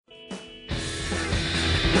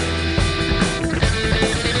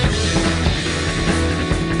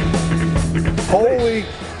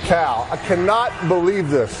cow. I cannot believe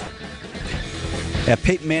this.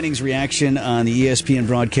 Peyton Manning's reaction on the ESPN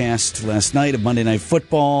broadcast last night of Monday Night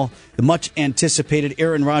Football. The much-anticipated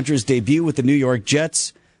Aaron Rodgers debut with the New York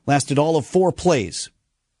Jets lasted all of 4 plays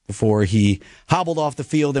before he hobbled off the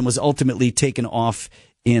field and was ultimately taken off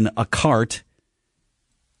in a cart.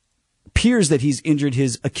 Appears that he's injured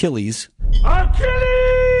his Achilles.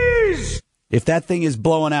 Achilles! If that thing is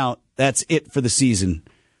blowing out, that's it for the season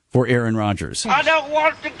for Aaron Rodgers. I don't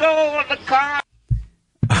want to go on the car.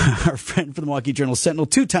 Our friend from the Milwaukee Journal-Sentinel,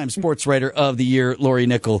 2-time sports writer of the year, Lori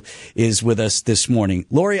Nickel, is with us this morning.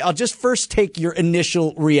 Lori, I'll just first take your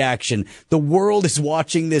initial reaction. The world is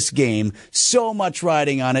watching this game, so much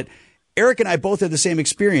riding on it. Eric and I both had the same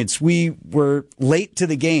experience. We were late to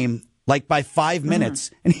the game, like by 5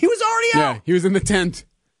 minutes, and he was already out. Yeah, he was in the tent.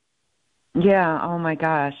 Yeah, oh my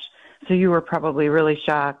gosh. So you were probably really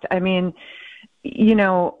shocked. I mean, you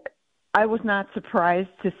know, I was not surprised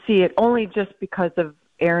to see it only just because of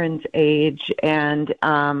Aaron's age, and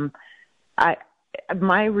my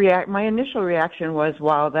initial reaction was,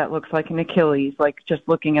 wow, that looks like an Achilles. Like, just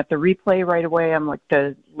looking at the replay right away, I'm like,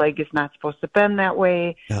 the leg is not supposed to bend that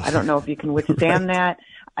way. I don't know if you can withstand that.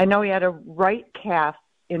 I know he had a right calf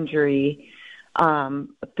injury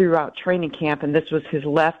throughout training camp, and this was his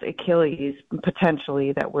left Achilles,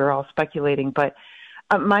 potentially, that we're all speculating. But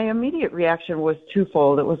my immediate reaction was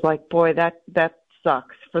twofold. It was like, boy, that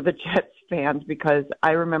sucks for the Jets fans, because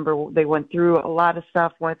I remember they went through a lot of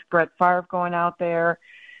stuff with Brett Favre going out there,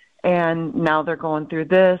 and now they're going through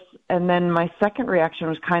this. And then my second reaction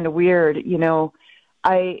was kind of weird. You know,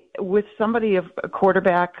 with somebody of a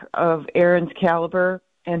quarterback of Aaron's caliber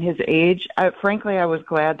and his age, frankly, I was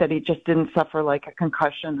glad that he just didn't suffer like a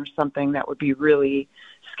concussion or something that would be really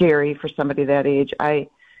scary for somebody that age.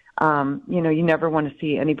 You never want to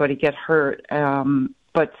see anybody get hurt.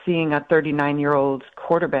 But seeing a 39-year-old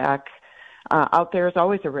quarterback out there is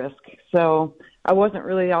always a risk. So I wasn't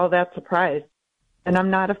really all that surprised. And I'm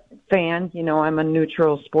not a fan. You know, I'm a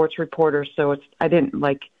neutral sports reporter, so I didn't,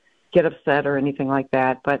 get upset or anything like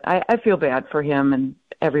that. But I feel bad for him and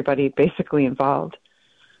everybody basically involved.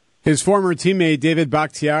 His former teammate, David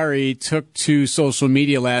Bakhtiari, took to social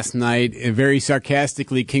media last night, very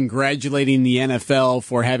sarcastically congratulating the NFL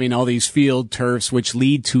for having all these field turfs, which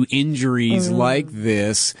lead to injuries like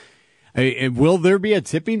this. Will there be a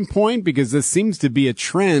tipping point? Because this seems to be a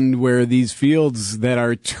trend where these fields that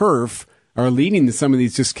are turf are leading to some of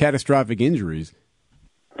these just catastrophic injuries.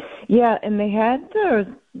 Yeah, and they had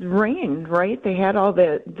the rain, right? They had all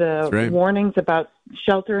the right. warnings about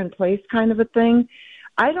shelter in place kind of a thing.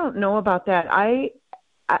 I don't know about that.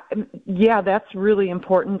 Yeah, that's really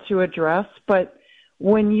important to address. But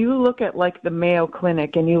when you look at the Mayo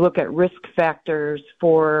Clinic and you look at risk factors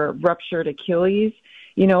for ruptured Achilles,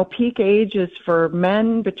 you know, peak age is for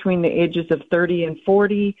men between the ages of 30 and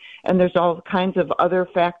 40, and there's all kinds of other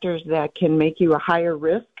factors that can make you a higher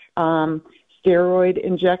risk. Steroid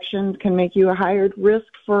injections can make you a higher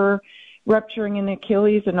risk for rupturing an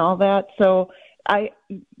Achilles and all that. So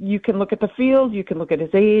you can look at the field, you can look at his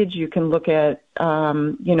age, you can look at,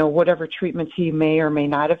 whatever treatments he may or may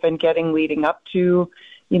not have been getting leading up to,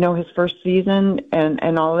 his first season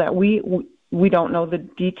and all that. We don't know the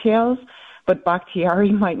details, but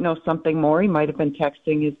Bakhtiari might know something more. He might have been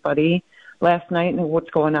texting his buddy last night and what's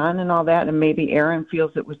going on and all that. And maybe Aaron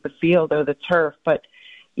feels it was the field or the turf, but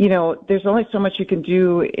there's only so much you can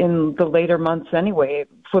do in the later months anyway.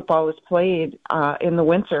 Football is played in the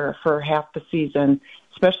winter for half the season,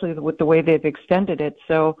 especially with the way they've extended it.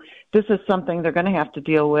 So this is something they're going to have to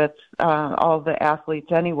deal with, all the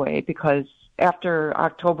athletes anyway, because after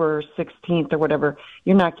October 16th or whatever,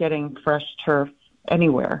 you're not getting fresh turf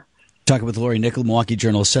anywhere. Talking with Lori Nickel, Milwaukee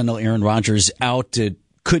Journal-Sentinel. Aaron Rodgers out.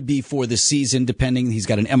 Could be for the season, depending. He's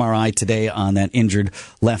got an MRI today on that injured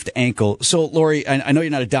left ankle. So, Lori, I know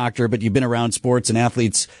you're not a doctor, but you've been around sports and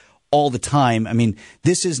athletes all the time. I mean,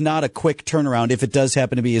 this is not a quick turnaround. If it does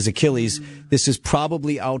happen to be his Achilles, this is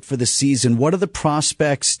probably out for the season. What are the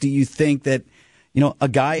prospects, do you think, that, a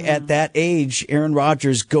guy at that age, Aaron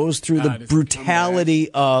Rodgers, goes through the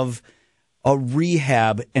brutality of a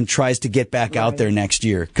rehab and tries to get back out there next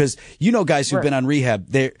year? Because guys who've been on rehab,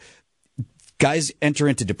 guys enter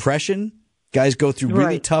into depression. Guys go through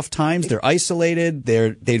really tough times. They're isolated.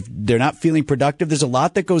 They're not feeling productive. There's a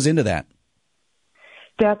lot that goes into that.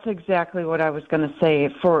 That's exactly what I was going to say.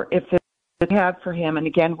 If it's rehab for him, and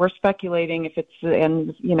again, we're speculating if it's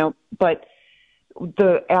but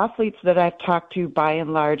the athletes that I've talked to, by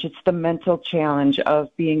and large, it's the mental challenge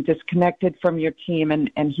of being disconnected from your team,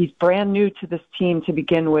 and he's brand new to this team to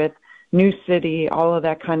begin with, new city, all of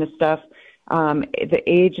that kind of stuff. the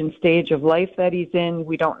age and stage of life that he's in.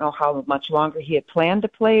 We don't know how much longer he had planned to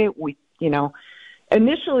play.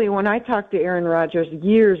 Initially, when I talked to Aaron Rodgers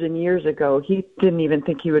years and years ago, he didn't even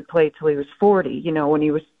think he would play till he was 40. When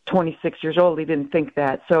he was 26 years old, he didn't think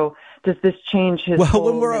that. So does this change his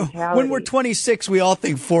whole mentality? When we're 26, we all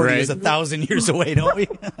think 40 is 1,000 years away, don't we?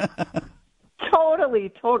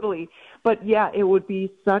 Totally. But yeah, it would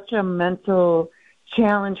be such a mental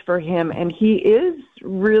challenge for him. And he is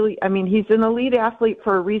really, he's an elite athlete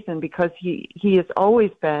for a reason, because he has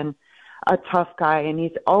always been a tough guy, and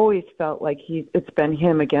he's always felt like it's been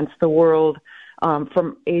him against the world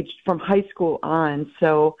from high school on.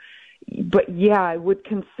 So, but yeah, I would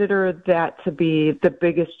consider that to be the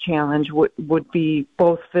biggest challenge. Would be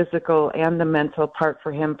both physical and the mental part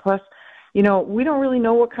for him. Plus, we don't really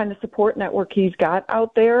know what kind of support network he's got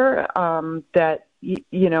out there. That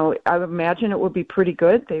I would imagine it would be pretty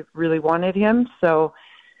good. They really wanted him, so.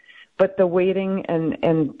 But the waiting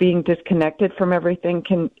and being disconnected from everything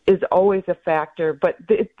is always a factor. But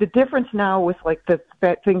the difference now with like the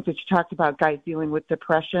things that you talked about, guys dealing with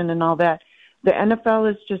depression and all that, the NFL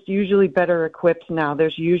is just usually better equipped now.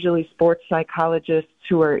 There's usually sports psychologists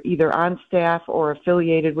who are either on staff or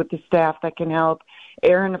affiliated with the staff that can help.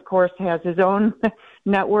 Aaron, of course, has his own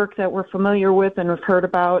network that we're familiar with and have heard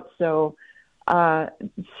about. So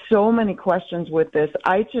many questions with this.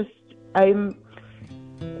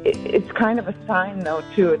 It's kind of a sign, though,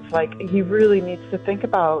 too. It's like he really needs to think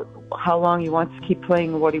about how long he wants to keep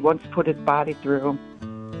playing, what he wants to put his body through.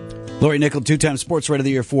 Lori Nickel, two-time Sports Writer of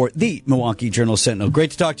the Year for the Milwaukee Journal-Sentinel.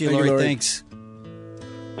 Great to talk to you, Lori. Thanks.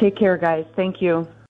 Take care, guys. Thank you.